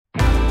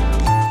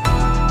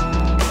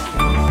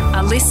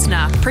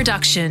listener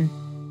production.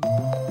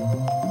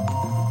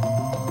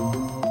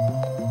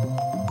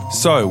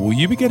 So, will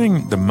you be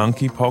getting the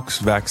monkeypox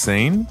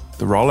vaccine?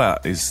 The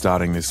rollout is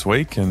starting this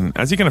week, and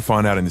as you're going to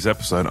find out in this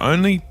episode,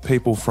 only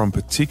people from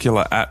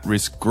particular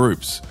at-risk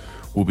groups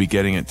will be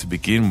getting it to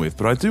begin with.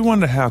 But I do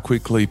wonder how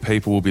quickly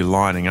people will be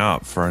lining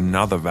up for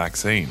another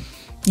vaccine.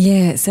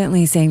 Yeah, it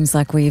certainly seems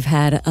like we've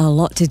had a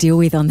lot to deal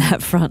with on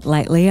that front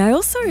lately. I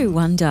also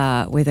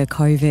wonder whether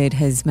COVID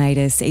has made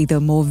us either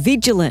more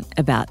vigilant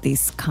about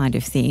this kind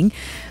of thing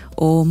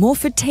or more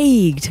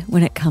fatigued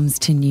when it comes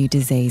to new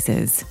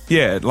diseases.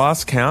 Yeah, at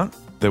last count,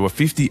 there were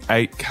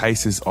 58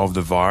 cases of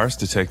the virus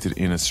detected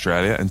in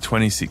Australia and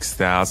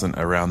 26,000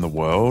 around the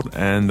world.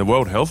 And the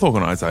World Health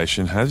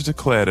Organization has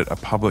declared it a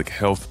public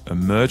health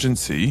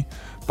emergency,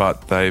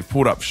 but they've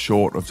pulled up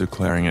short of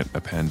declaring it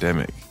a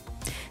pandemic.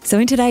 So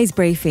in today's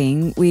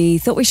briefing, we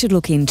thought we should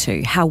look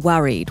into how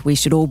worried we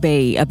should all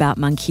be about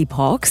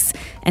monkeypox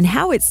and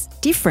how it's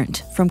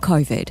different from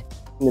COVID.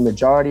 The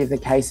majority of the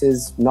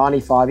cases,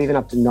 95, even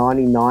up to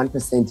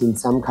 99% in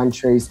some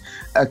countries,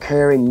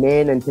 occur in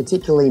men, and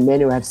particularly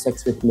men who have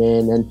sex with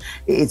men. And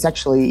it's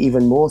actually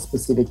even more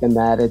specific than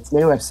that. It's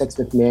men who have sex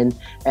with men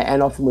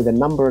and often with a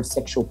number of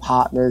sexual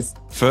partners.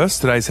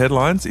 First, today's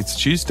headlines. It's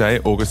Tuesday,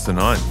 August the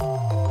 9th.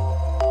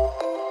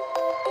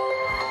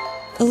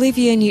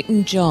 Olivia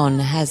Newton-John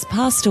has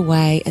passed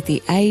away at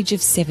the age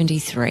of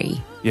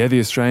 73. Yeah, the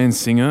Australian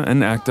singer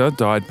and actor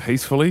died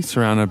peacefully,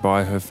 surrounded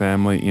by her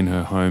family in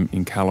her home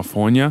in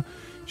California.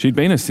 She'd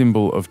been a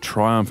symbol of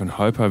triumph and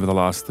hope over the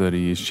last 30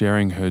 years,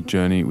 sharing her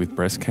journey with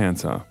breast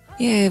cancer.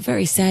 Yeah,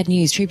 very sad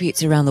news.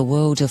 Tributes around the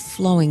world are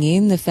flowing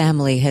in. The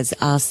family has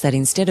asked that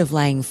instead of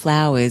laying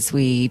flowers,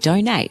 we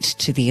donate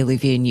to the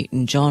Olivia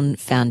Newton-John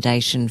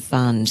Foundation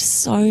Fund.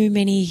 So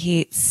many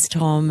hits,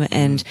 Tom,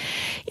 and,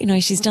 you know,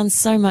 she's done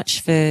so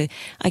much for,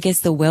 I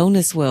guess, the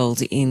wellness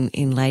world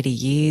in later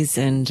years,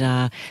 and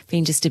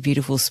been just a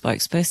beautiful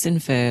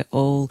spokesperson for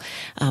all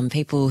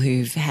people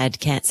who've had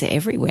cancer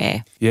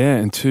everywhere. Yeah,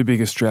 and two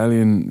big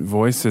Australian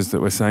voices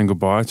that we're saying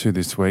goodbye to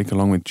this week,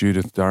 along with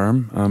Judith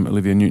Durham,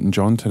 Olivia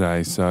Newton-John today.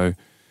 So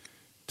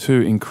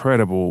two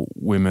incredible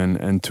women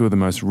and two of the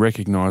most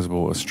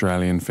recognisable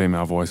Australian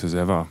female voices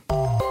ever.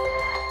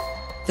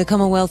 The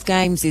Commonwealth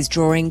Games is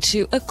drawing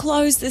to a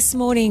close this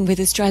morning, with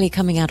Australia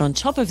coming out on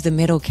top of the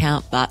medal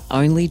count, but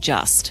only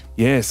just.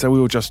 Yeah, so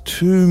we were just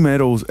 2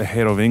 medals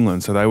ahead of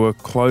England, so they were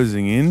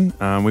closing in.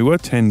 We were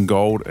 10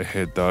 gold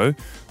ahead though.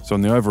 So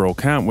on the overall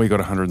count, we got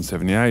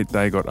 178,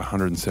 they got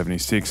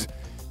 176,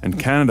 and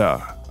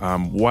Canada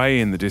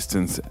way in the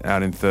distance,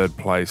 out in third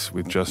place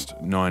with just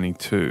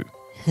 92.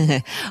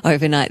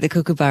 Overnight, the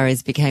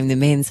Kookaburras became the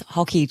men's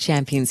hockey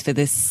champions for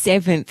the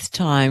 7th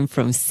time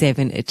from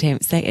 7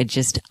 attempts. They are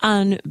just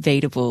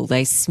unbeatable.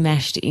 They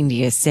smashed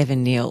India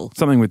 7-0.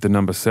 Something with the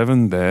number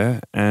 7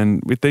 there.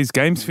 And with these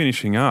games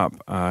finishing up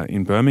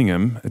in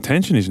Birmingham,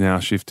 attention is now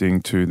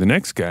shifting to the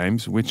next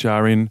games, which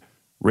are in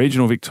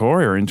regional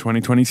Victoria in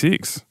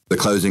 2026. The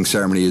closing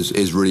ceremony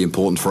is really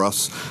important for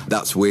us.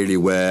 That's really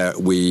where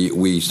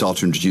we start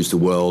to introduce the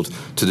world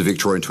to the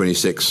Victorian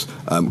 26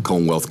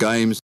 Commonwealth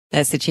Games.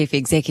 That's the Chief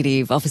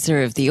Executive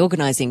Officer of the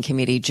Organising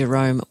Committee,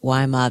 Jerome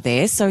Weimar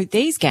there. So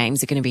these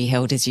games are going to be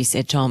held, as you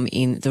said, Tom,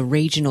 in the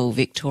regional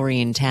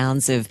Victorian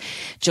towns of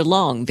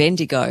Geelong,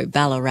 Bendigo,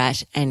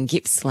 Ballarat and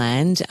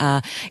Gippsland.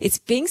 It's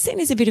being seen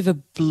as a bit of a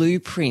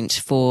blueprint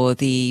for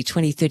the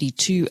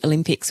 2032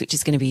 Olympics, which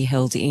is going to be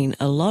held in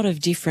a lot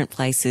of different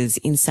places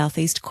in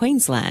southeast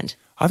Queensland.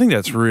 I think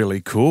that's really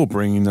cool,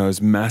 bringing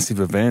those massive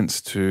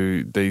events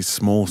to these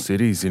small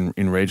cities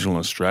in regional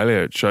Australia.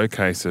 It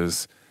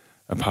showcases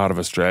a part of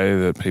Australia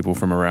that people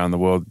from around the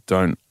world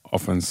don't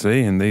often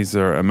see. And these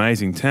are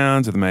amazing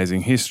towns with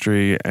amazing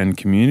history and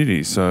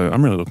communities. So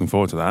I'm really looking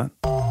forward to that.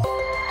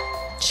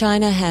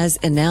 China has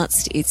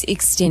announced it's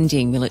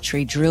extending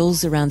military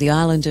drills around the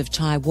island of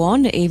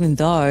Taiwan, even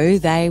though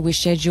they were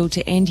scheduled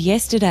to end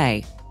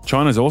yesterday.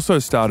 China's also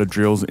started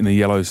drills in the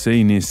Yellow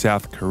Sea near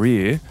South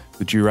Korea.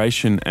 The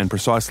duration and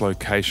precise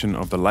location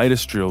of the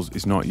latest drills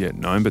is not yet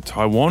known, but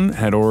Taiwan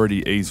had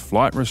already eased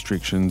flight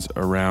restrictions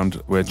around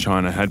where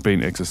China had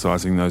been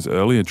exercising those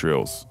earlier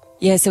drills.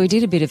 Yeah, so we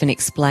did a bit of an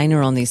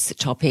explainer on this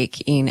topic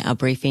in our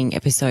briefing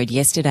episode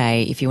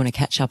yesterday, if you want to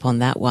catch up on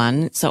that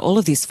one. So all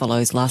of this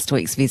follows last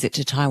week's visit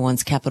to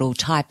Taiwan's capital,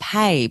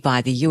 Taipei,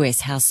 by the US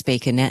House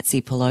Speaker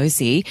Nancy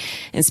Pelosi.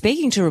 And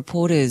speaking to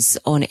reporters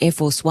on Air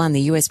Force One,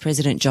 the US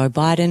President Joe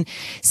Biden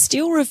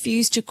still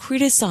refused to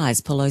criticise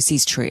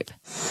Pelosi's trip.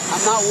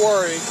 I'm not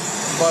worried,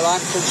 but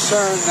I'm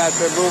concerned that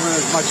they're moving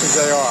as much as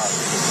they are.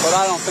 But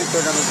I don't think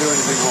they're going to do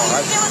anything more.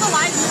 It was a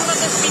wise move of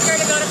the speaker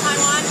to go to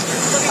Taiwan.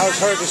 That was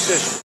her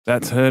decision.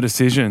 That's her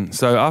decision.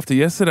 So after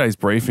yesterday's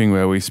briefing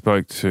where we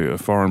spoke to a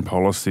foreign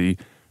policy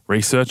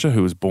researcher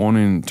who was born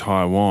in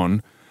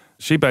Taiwan,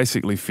 she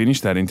basically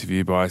finished that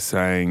interview by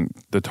saying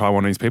the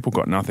Taiwanese people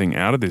got nothing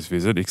out of this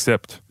visit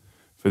except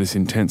for this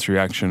intense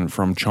reaction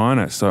from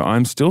China. So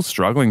I'm still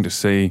struggling to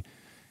see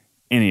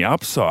any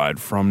upside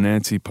from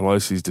Nancy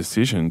Pelosi's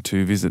decision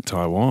to visit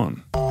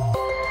Taiwan.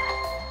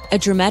 A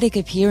dramatic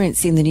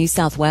appearance in the New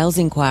South Wales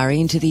inquiry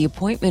into the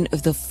appointment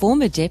of the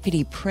former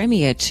Deputy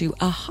Premier to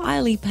a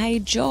highly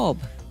paid job.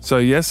 So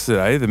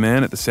yesterday, the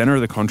man at the centre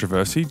of the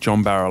controversy,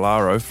 John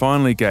Barilaro,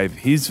 finally gave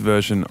his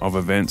version of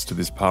events to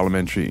this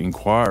parliamentary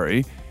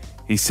inquiry.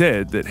 He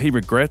said that he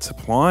regrets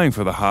applying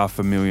for the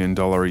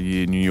 $500,000 a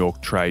year New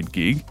York trade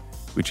gig,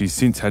 which he's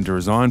since had to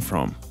resign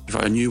from. If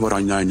I knew what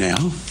I know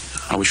now,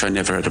 I wish I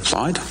never had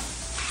applied.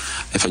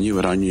 If I knew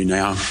what I knew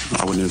now,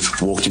 I wouldn't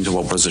have walked into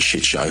what was a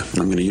shit show. And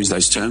I'm going to use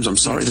those terms, I'm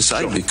sorry to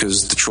say,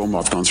 because the trauma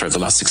I've gone through over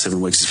the last 6-7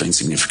 weeks has been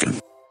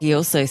significant. He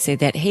also said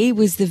that he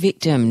was the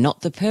victim,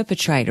 not the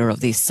perpetrator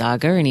of this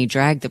saga, and he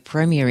dragged the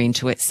Premier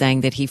into it,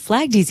 saying that he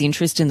flagged his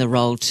interest in the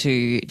role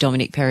to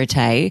Dominic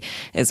Perrottet,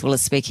 as well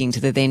as speaking to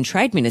the then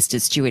Trade Minister,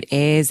 Stuart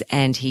Ayres,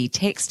 and he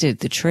texted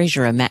the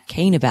Treasurer, Matt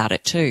Keane, about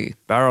it too.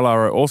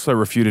 Barilaro also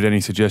refuted any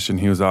suggestion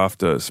he was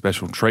after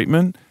special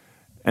treatment.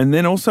 And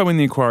then also in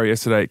the inquiry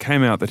yesterday, it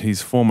came out that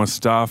his former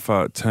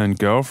staffer turned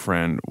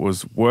girlfriend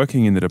was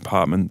working in the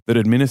department that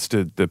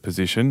administered the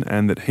position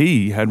and that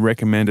he had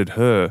recommended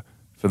her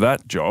for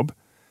that job.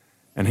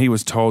 And he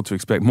was told to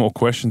expect more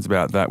questions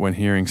about that when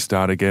hearings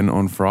start again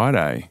on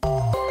Friday.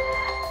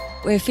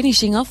 We're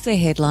finishing off the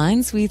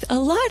headlines with a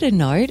lighter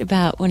note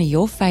about one of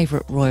your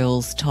favourite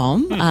royals,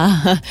 Tom.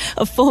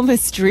 A former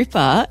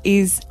stripper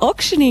is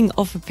auctioning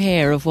off a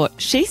pair of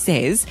what she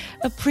says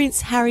are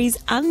Prince Harry's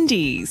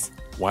undies.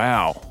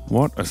 Wow,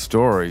 what a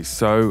story.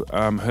 So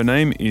her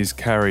name is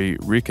Carrie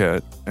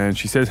Rickett, and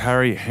she says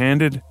Harry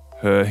handed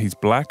her his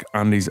black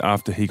undies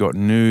after he got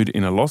nude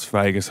in a Las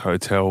Vegas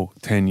hotel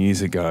 10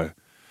 years ago.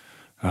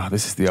 Oh,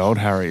 this is the old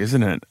Harry,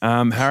 isn't it?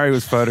 Harry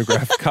was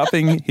photographed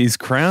cupping his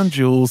crown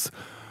jewels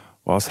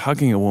whilst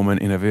hugging a woman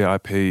in a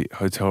VIP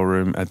hotel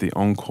room at the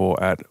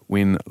Encore at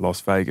Wynn Las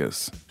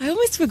Vegas. I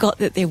almost forgot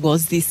that there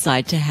was this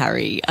side to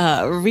Harry.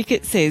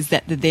 Rickett says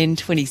that the then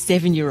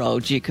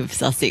 27-year-old Duke of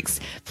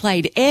Sussex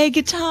played air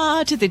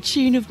guitar to the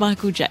tune of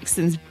Michael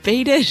Jackson's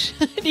Beat It,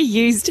 and he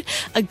used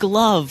a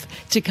glove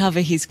to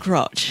cover his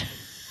crotch.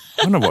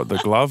 I wonder what the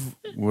glove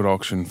would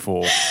auction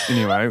for.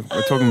 Anyway,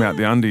 we're talking about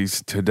the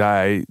undies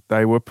today.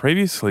 They were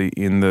previously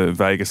in the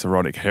Vegas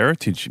Erotic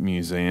Heritage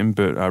Museum,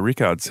 but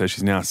Rickard says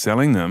she's now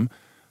selling them,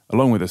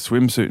 along with a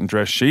swimsuit and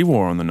dress she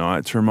wore on the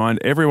night, to remind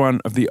everyone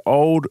of the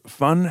old,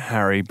 fun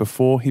Harry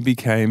before he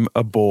became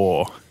a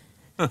bore.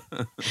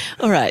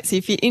 All right, so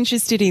if you're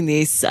interested in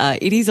this,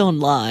 it is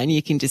online.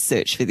 You can just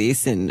search for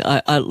this, and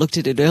I looked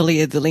at it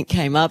earlier. The link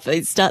came up.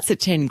 It starts at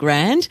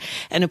 $10,000,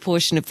 and a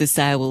portion of the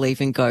sale will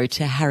even go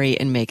to Harry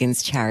and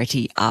Meghan's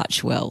charity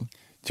Archwell.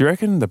 Do you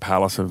reckon the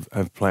palace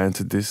have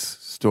planted this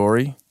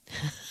story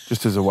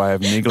just as a way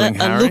of niggling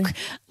Harry?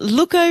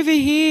 Look over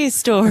here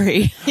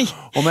story.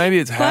 Or maybe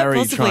it's Harry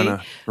possibly trying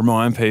to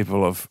remind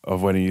people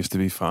of when he used to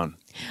be fun.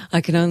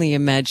 I can only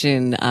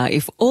imagine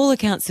if all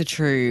accounts are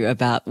true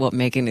about what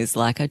Meghan is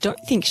like, I don't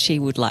think she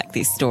would like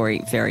this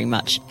story very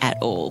much at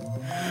all.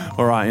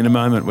 All right, in a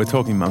moment, we're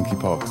talking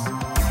monkeypox.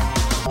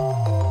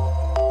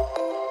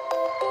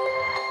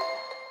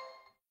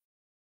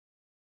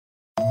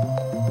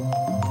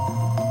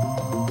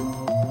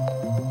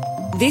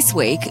 This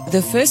week,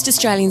 the first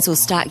Australians will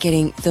start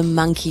getting the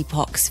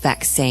monkeypox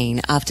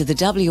vaccine after the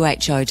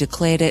WHO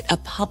declared it a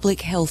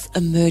public health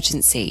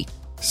emergency.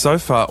 So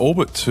far, all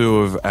but 2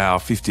 of our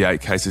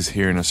 58 cases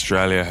here in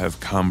Australia have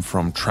come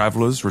from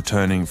travellers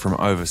returning from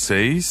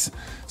overseas.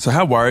 So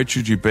how worried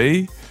should you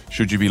be?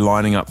 Should you be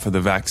lining up for the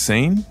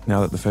vaccine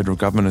now that the federal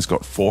government has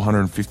got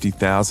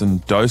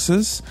 450,000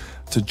 doses?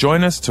 To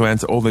join us to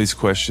answer all these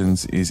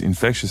questions is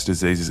infectious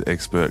diseases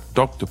expert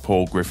Dr.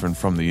 Paul Griffin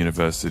from the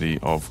University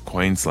of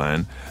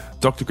Queensland.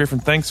 Dr.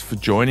 Griffin, thanks for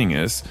joining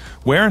us.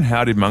 Where and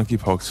how did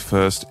monkeypox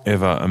first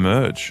ever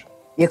emerge?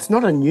 It's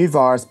not a new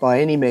virus by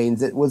any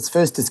means. It was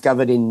first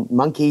discovered in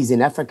monkeys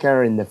in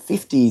Africa in the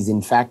 50s,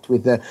 in fact,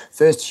 with the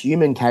first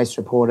human case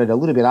reported a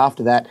little bit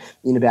after that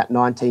in about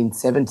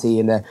 1970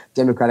 in the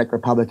Democratic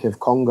Republic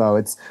of Congo.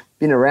 It's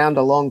been around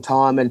a long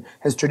time and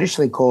has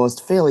traditionally caused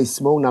fairly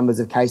small numbers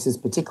of cases,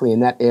 particularly in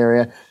that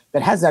area,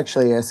 but has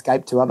actually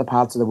escaped to other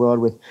parts of the world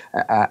with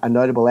a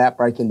notable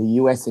outbreak in the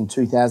US in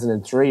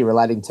 2003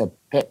 relating to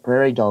pet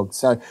prairie dogs.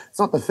 So it's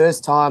not the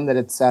first time that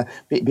it's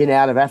been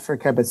out of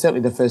Africa, but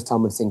certainly the first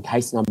time we've seen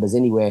case numbers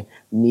anywhere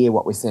near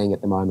what we're seeing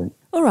at the moment.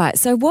 All right,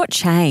 so what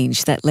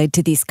changed that led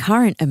to this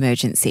current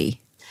emergency?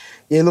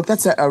 Yeah, look,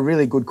 that's a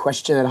really good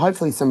question, and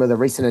hopefully some of the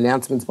recent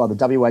announcements by the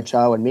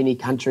WHO and many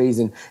countries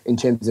in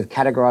terms of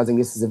categorising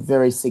this as a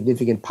very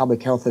significant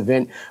public health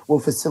event will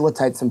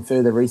facilitate some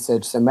further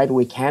research, so maybe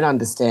we can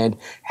understand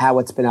how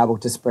it's been able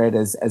to spread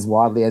as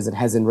widely as it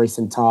has in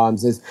recent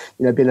times. There's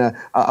been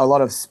a lot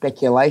of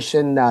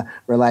speculation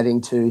relating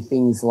to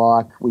things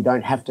like we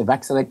don't have to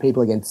vaccinate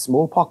people against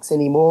smallpox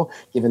anymore,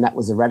 given that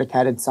was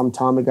eradicated some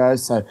time ago,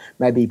 so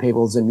maybe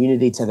people's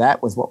immunity to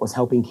that was what was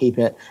helping keep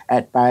it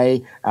at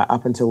bay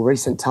up until recently.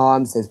 recent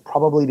times, there's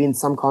probably been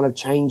some kind of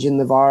change in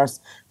the virus.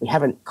 We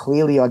haven't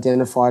clearly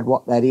identified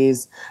what that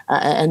is.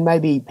 And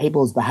maybe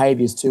people's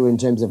behaviours too, in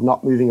terms of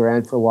not moving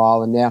around for a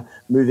while and now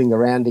moving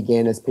around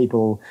again as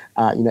people,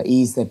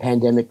 ease their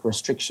pandemic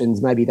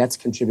restrictions. Maybe that's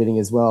contributing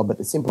as well. But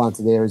the simple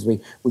answer there is we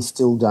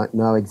still don't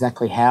know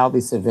exactly how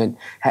this event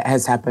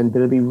has happened. But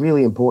it'll be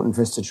really important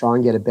for us to try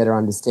and get a better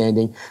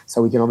understanding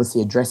so we can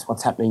obviously address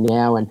what's happening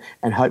now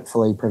and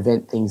hopefully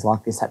prevent things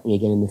like this happening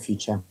again in the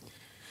future.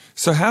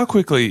 So how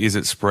quickly is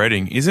it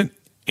spreading? Is it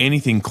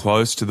anything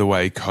close to the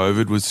way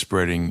COVID was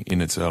spreading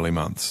in its early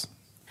months?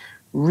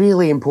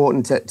 Really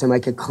important to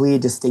make a clear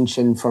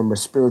distinction from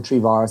respiratory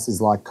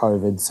viruses like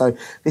COVID. So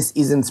this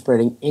isn't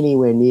spreading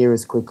anywhere near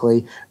as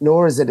quickly,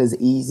 nor is it as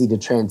easy to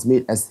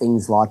transmit as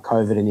things like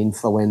COVID and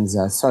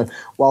influenza. So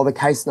while the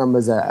case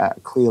numbers are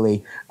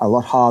clearly a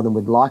lot higher than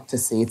we'd like to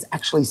see, it's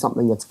actually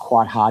something that's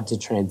quite hard to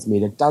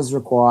transmit. It does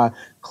require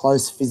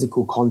close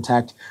physical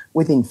contact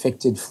with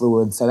infected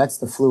fluid. So that's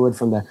the fluid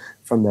from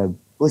the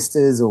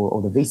blisters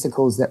or the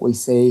vesicles that we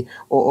see,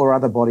 or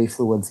other body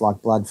fluids like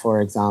blood,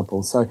 for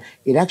example. So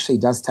it actually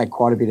does take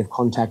quite a bit of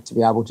contact to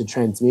be able to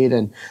transmit.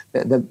 And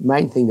the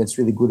main thing that's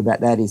really good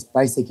about that is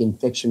basic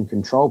infection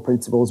control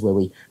principles, where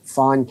we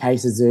find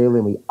cases early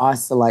and we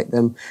isolate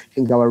them,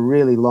 can go a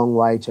really long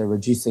way to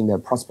reducing the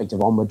prospect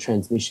of onward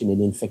transmission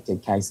in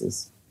infected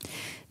cases.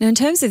 Now, in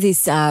terms of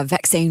this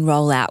vaccine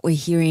rollout, we're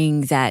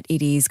hearing that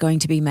it is going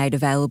to be made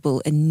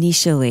available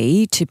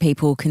initially to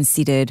people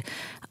considered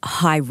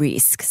high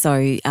risk,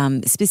 so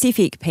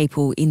specific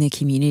people in the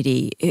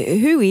community.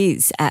 Who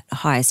is at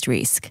highest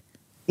risk?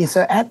 Yeah,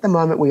 so at the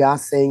moment we are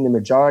seeing the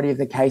majority of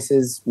the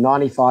cases,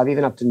 95,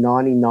 even up to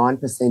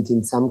 99%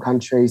 in some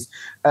countries,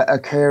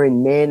 occur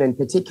in men, and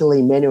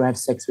particularly men who have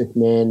sex with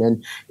men.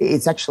 And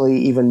it's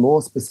actually even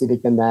more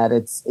specific than that.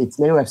 It's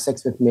men who have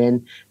sex with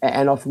men,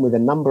 and often with a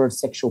number of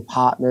sexual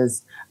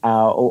partners,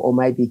 or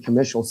maybe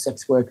commercial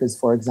sex workers,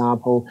 for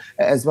example,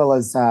 as well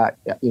as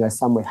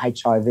some with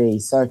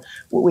HIV. So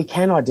we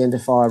can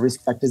identify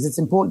risk factors. It's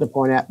important to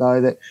point out, though,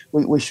 that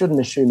we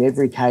shouldn't assume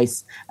every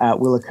case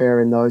will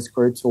occur in those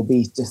groups or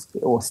be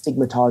or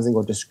stigmatising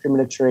or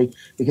discriminatory,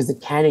 because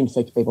it can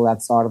infect people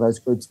outside of those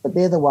groups. But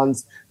they're the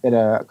ones that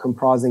are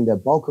comprising the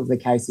bulk of the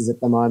cases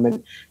at the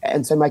moment,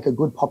 and so make a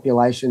good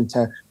population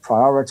to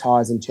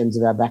prioritise in terms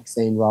of our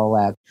vaccine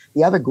rollout.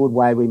 The other good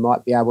way we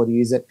might be able to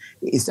use it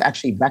is to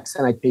actually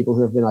vaccinate people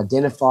who have been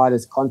identified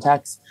as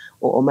contacts,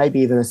 or maybe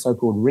even a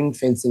so-called ring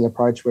fencing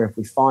approach, where if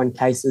we find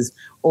cases,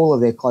 all of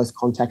their close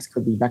contacts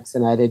could be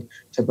vaccinated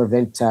to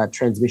prevent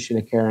transmission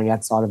occurring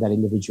outside of that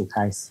individual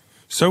case.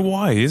 So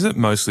why is it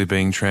mostly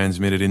being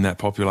transmitted in that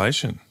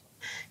population?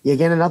 Yeah,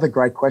 again, another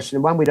great question,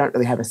 and one we don't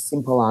really have a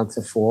simple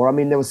answer for. I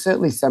mean, there was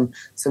certainly some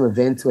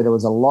events where there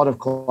was a lot of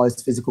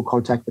close physical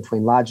contact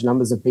between large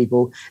numbers of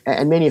people,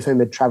 and many of whom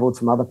had travelled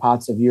from other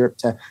parts of Europe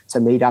to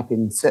meet up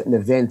in certain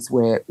events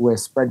where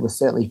spread was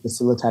certainly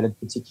facilitated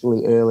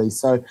particularly early.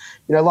 So,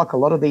 like a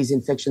lot of these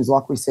infections,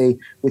 like we see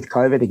with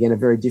COVID, again, a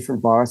very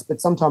different virus, but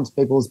sometimes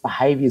people's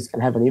behaviours can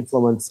have an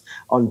influence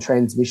on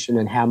transmission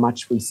and how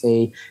much we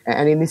see.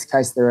 And in this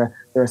case, there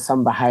are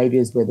some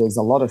behaviours where there's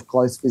a lot of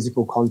close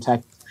physical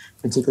contact,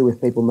 particularly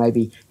with people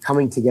maybe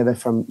coming together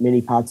from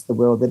many parts of the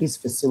world, that is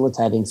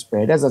facilitating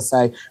spread. As I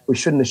say, we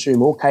shouldn't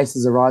assume all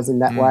cases arise in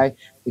that way,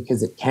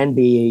 because it can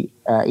be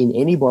in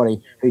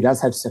anybody who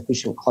does have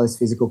sufficient close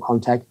physical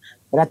contact.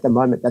 But at the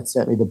moment, that's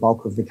certainly the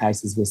bulk of the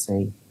cases we're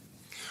seeing.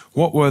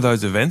 What were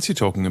those events you're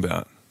talking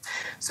about?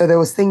 So there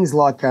was things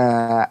like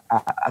a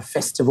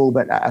festival,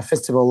 but a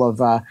festival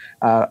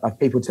of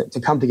people to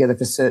come together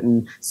for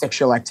certain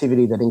sexual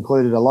activity that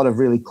included a lot of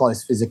really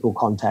close physical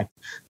contact.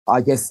 I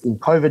guess in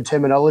COVID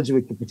terminology,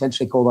 we could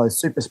potentially call those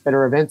super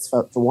spreader events,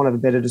 for want of a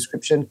better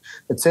description,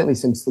 but certainly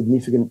some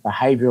significant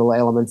behavioural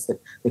elements that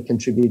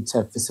contribute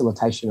to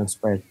facilitation of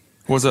spread.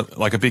 Was it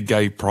like a big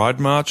gay pride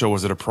march, or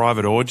was it a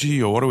private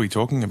orgy, or what are we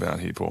talking about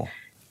here, Paul?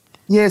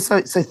 Yeah,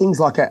 so things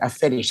like a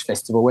fetish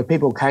festival where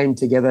people came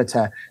together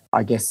to,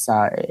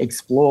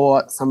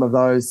 explore some of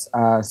those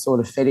sort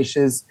of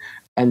fetishes.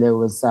 And there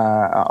was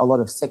a lot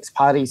of sex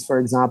parties, for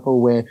example,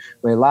 where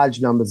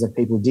large numbers of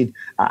people did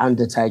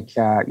undertake,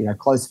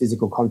 close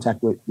physical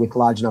contact with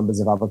large numbers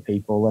of other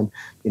people.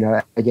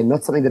 And, again,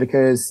 not something that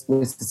occurs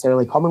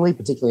necessarily commonly,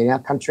 particularly in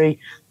our country,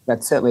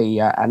 but certainly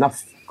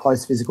enough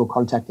close physical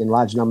contact in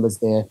large numbers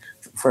there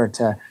for it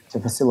to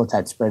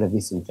facilitate spread of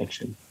this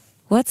infection.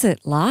 What's it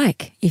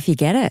like if you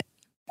get it?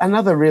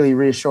 Another really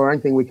reassuring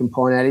thing we can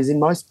point out is in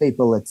most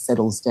people it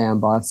settles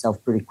down by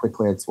itself pretty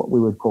quickly. It's what we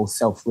would call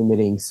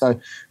self-limiting. So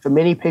for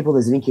many people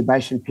there's an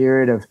incubation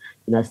period of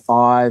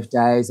 5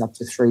 days up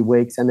to 3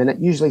 weeks, and then it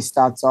usually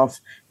starts off,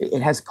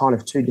 it has kind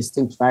of two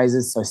distinct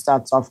phases. So it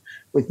starts off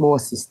with more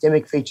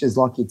systemic features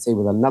like you'd see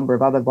with a number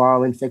of other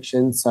viral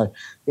infections, so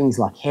things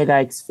like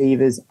headaches,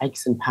 fevers,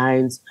 aches and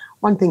pains.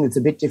 One thing that's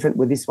a bit different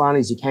with this one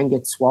is you can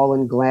get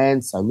swollen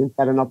glands, so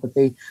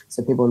lymphadenopathy,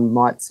 so people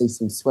might see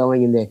some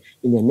swelling in their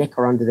neck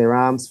or under their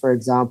arms, for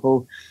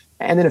example.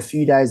 And then a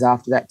few days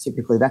after that,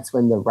 typically that's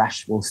when the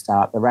rash will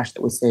start, the rash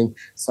that we're seeing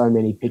so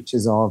many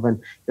pictures of.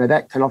 And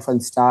that can often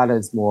start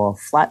as more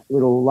flat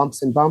little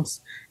lumps and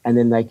bumps, and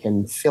then they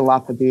can fill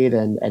up a bit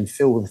and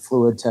fill with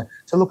fluid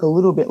to look a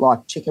little bit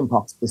like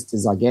chickenpox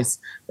blisters, I guess,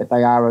 but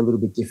they are a little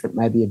bit different,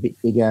 maybe a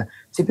bit bigger,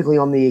 typically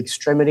on the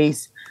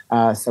extremities,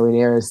 so in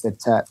areas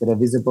that are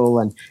visible.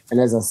 And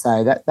as I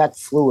say, that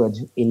fluid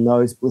in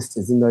those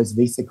blisters, in those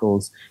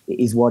vesicles,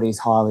 is what is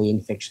highly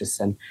infectious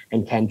and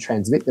can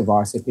transmit the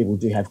virus if people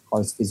do have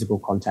close physical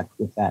contact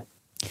with that.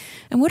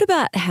 And what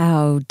about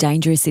how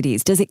dangerous it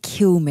is? Does it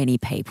kill many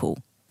people?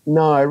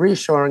 No,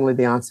 reassuringly,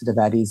 the answer to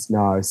that is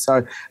no.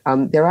 So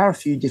there are a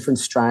few different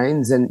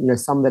strains, and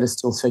some that are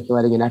still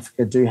circulating in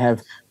Africa do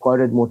have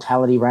quoted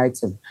mortality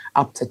rates of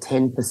up to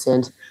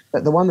 10%.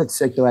 But the one that's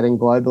circulating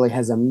globally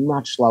has a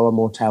much lower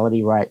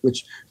mortality rate,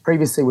 which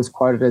previously was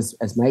quoted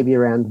as maybe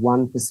around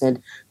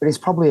 1%, but is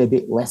probably a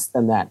bit less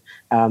than that,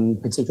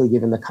 particularly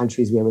given the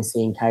countries where we're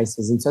seeing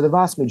cases. And so the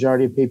vast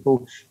majority of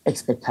people,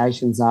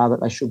 expectations are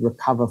that they should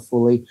recover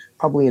fully,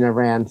 probably in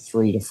around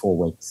 3 to 4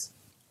 weeks.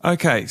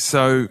 Okay,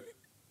 so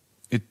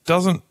it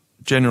doesn't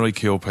generally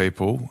kill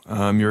people.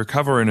 You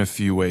recover in a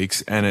few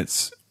weeks, and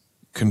it's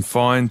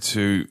confined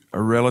to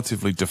a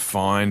relatively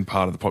defined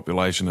part of the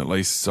population, at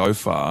least so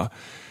far.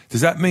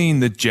 Does that mean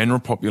the general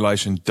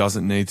population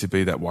doesn't need to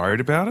be that worried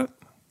about it?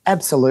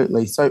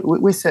 Absolutely. So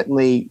we're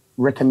certainly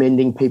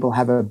recommending people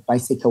have a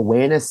basic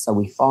awareness. So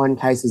we find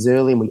cases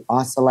early and we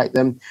isolate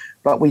them,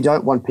 but we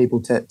don't want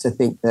people to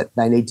think that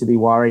they need to be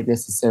worried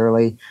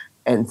necessarily.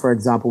 And for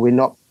example, we're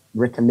not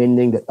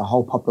recommending that the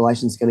whole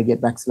population is going to get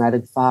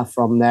vaccinated, far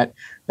from that.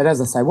 But as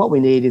I say, what we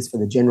need is for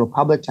the general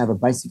public to have a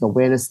basic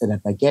awareness that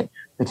if they get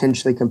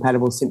potentially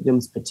compatible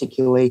symptoms,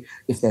 particularly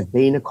if they've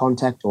been a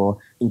contact or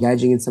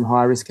engaging in some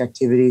high-risk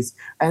activities,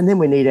 and then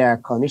we need our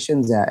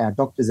clinicians, our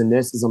doctors and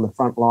nurses on the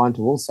front line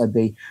to also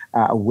be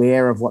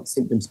aware of what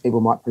symptoms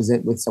people might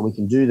present with, so we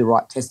can do the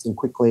right testing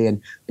quickly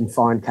and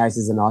find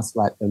cases and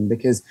isolate them.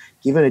 Because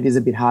given it is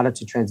a bit harder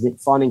to transmit,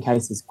 finding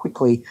cases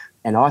quickly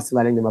and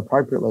isolating them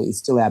appropriately is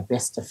still our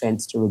best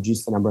defence to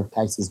reduce the number of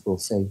cases we'll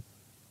see.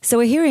 So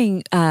we're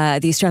hearing the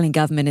Australian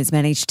government has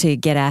managed to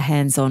get our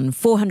hands on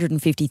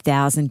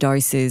 450,000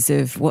 doses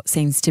of what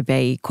seems to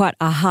be quite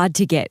a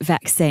hard-to-get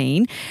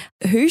vaccine.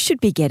 Who should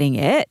be getting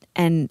it,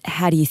 and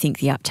how do you think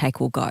the uptake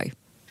will go?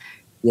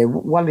 Yeah,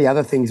 one of the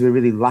other things we're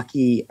really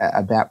lucky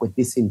about with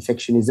this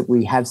infection is that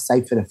we have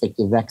safe and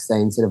effective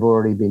vaccines that have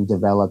already been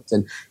developed.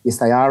 And yes,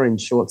 they are in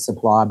short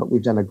supply, but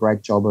we've done a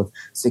great job of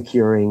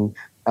securing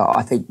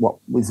I think what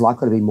was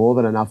likely to be more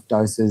than enough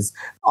doses.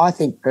 I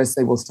think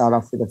personally we'll start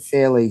off with a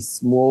fairly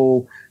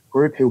small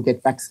group who will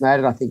get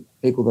vaccinated. I think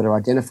people that are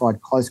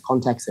identified close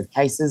contacts of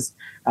cases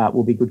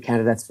will be good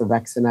candidates for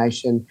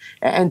vaccination,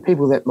 and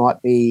people that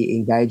might be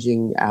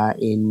engaging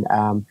in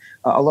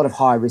a lot of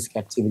high-risk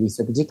activities,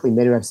 so particularly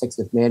men who have sex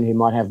with men who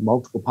might have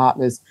multiple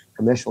partners,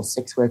 commercial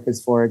sex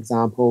workers, for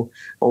example,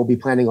 or be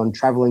planning on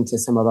travelling to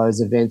some of those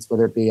events,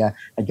 whether it be a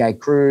gay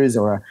cruise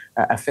or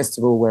a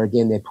festival where,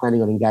 again, they're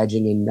planning on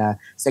engaging in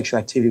sexual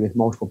activity with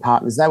multiple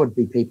partners. They would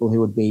be people who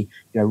would be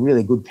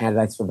really good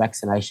candidates for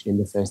vaccination in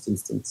the first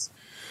instance.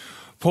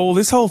 Paul,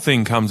 this whole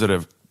thing comes at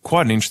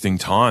quite an interesting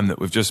time that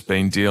we've just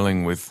been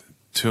dealing with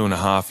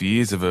 2.5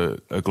 years of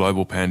a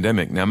global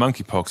pandemic. Now,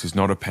 monkeypox is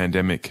not a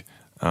pandemic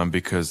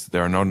because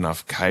there are not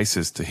enough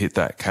cases to hit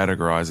that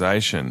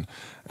categorisation.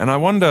 And I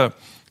wonder,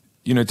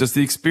 does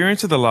the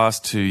experience of the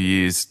last 2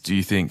 years, do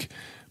you think,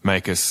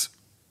 make us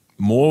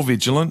more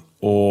vigilant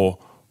or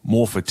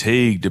more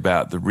fatigued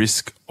about the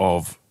risk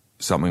of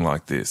something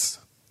like this?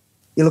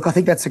 Yeah, look, I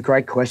think that's a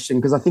great question,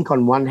 because I think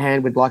on one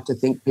hand, we'd like to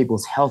think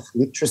people's health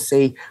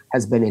literacy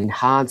has been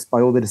enhanced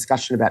by all the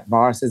discussion about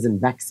viruses and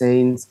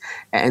vaccines.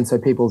 And so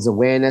people's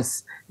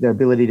awareness, their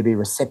ability to be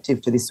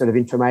receptive to this sort of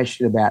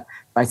information about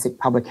basic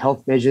public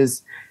health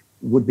measures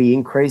would be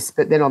increased.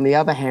 But then on the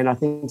other hand, I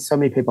think so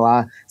many people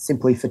are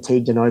simply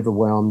fatigued and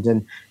overwhelmed.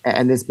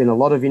 And there's been a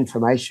lot of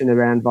information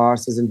around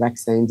viruses and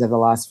vaccines over the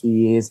last few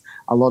years,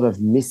 a lot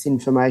of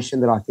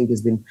misinformation that I think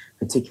has been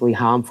particularly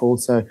harmful.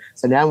 So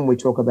now when we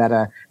talk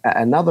about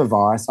another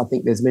virus, I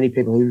think there's many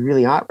people who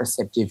really aren't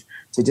receptive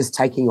to just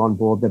taking on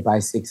board the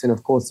basics. And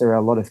of course, there are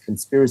a lot of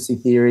conspiracy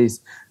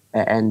theories,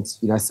 and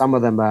some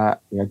of them are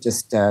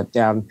just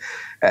down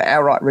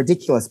outright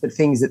ridiculous, but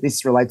things that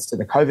this relates to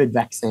the COVID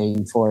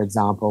vaccine, for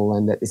example,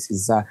 and that this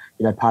is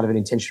part of an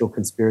intentional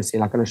conspiracy.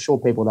 And I can assure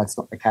people that's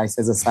not the case.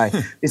 As I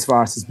say, this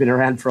virus has been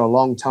around for a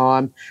long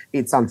time.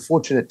 It's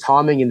unfortunate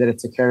timing in that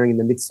it's occurring in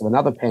the midst of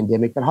another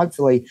pandemic, but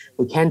hopefully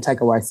we can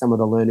take away some of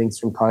the learnings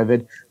from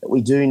COVID, that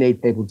we do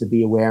need people to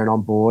be aware and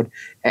on board,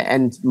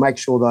 and make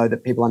sure, though,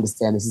 that people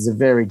understand this is a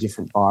very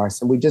different virus.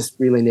 And we just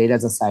really need,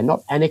 as I say,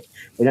 not panic.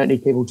 We don't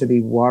need people to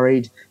be worried,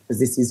 because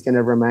this is going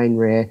to remain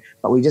rare,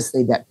 but we just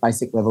need that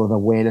basic level of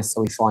awareness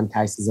so we find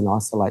cases and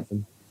isolate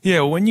them.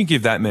 Yeah, well, when you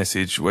give that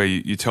message where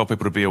you tell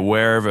people to be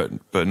aware of it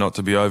but not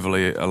to be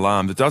overly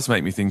alarmed, it does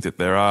make me think that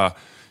there are,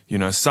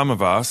 some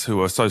of us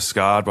who are so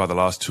scarred by the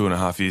last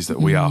 2.5 years that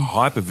we are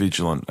hyper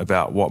vigilant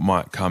about what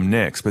might come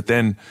next. But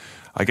then,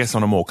 I guess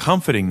on a more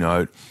comforting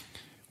note,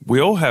 we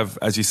all have,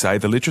 as you say,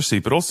 the literacy,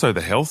 but also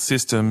the health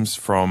systems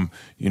from,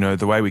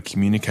 the way we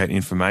communicate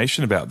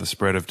information about the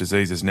spread of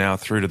diseases now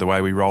through to the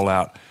way we roll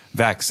out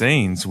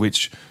vaccines,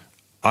 which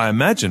I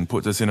imagine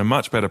puts us in a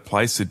much better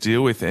place to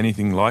deal with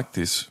anything like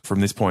this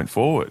from this point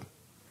forward.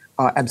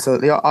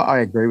 Absolutely. I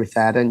agree with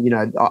that. And,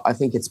 I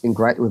think it's been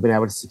great that we've been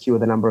able to secure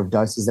the number of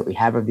doses that we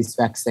have of this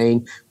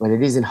vaccine when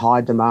it is in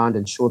high demand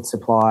and short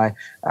supply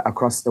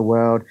across the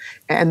world.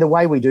 And the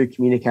way we do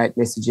communicate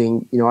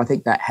messaging, I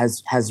think that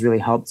has really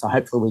helped. So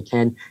hopefully we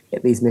can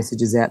get these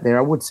messages out there.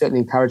 I would certainly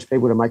encourage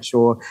people to make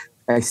sure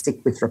they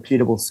stick with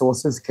reputable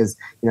sources because,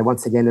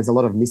 once again, there's a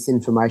lot of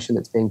misinformation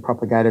that's being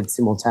propagated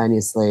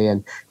simultaneously.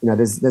 And,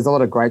 there's a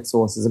lot of great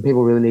sources and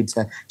people really need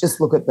to just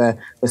look at the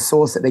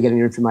source that they're getting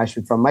your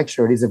information from, make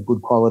sure it is of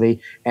good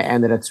quality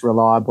and that it's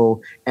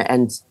reliable.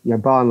 And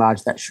by and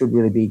large, that should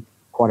really be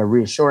quite a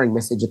reassuring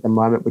message at the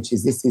moment, which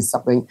is this is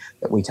something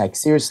that we take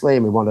seriously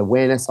and we want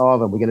awareness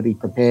of and we're going to be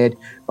prepared,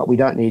 but we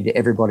don't need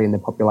everybody in the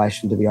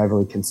population to be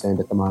overly concerned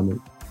at the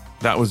moment.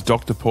 That was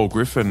Dr. Paul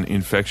Griffin,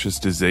 infectious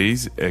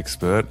disease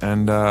expert,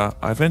 and I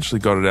eventually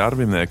got it out of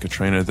him there,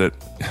 Katrina, that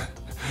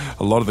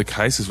a lot of the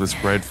cases were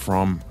spread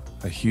from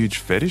a huge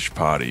fetish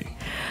party.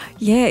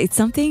 Yeah, it's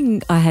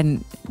something I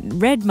hadn't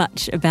read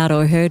much about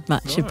or heard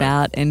much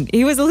about, and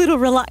he was a little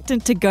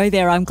reluctant to go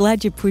there. I'm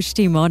glad you pushed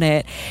him on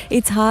it.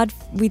 It's hard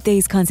with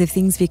these kinds of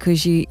things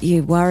because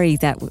you worry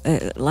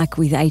that, like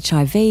with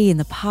HIV in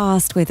the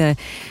past, whether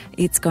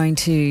it's going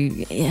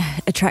to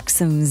attract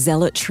some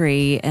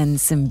zealotry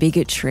and some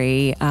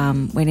bigotry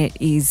when it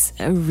is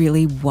a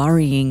really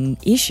worrying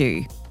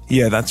issue.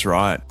 Yeah, that's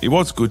right. It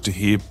was good to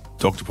hear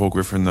Dr. Paul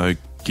Griffin, though,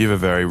 give a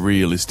very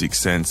realistic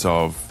sense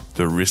of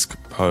the risk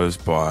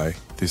posed by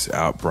this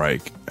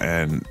outbreak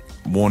and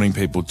warning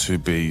people to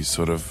be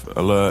sort of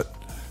alert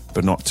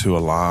but not too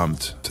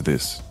alarmed to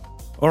this.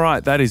 All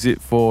right, that is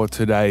it for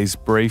today's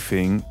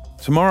briefing.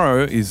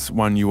 Tomorrow is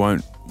one you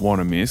won't want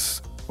to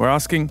miss. We're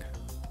asking,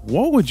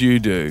 what would you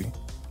do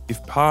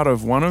if part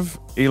of one of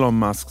Elon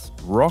Musk's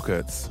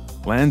rockets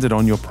landed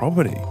on your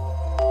property?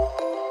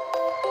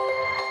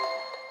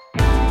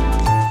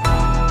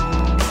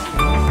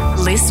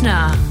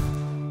 Listener.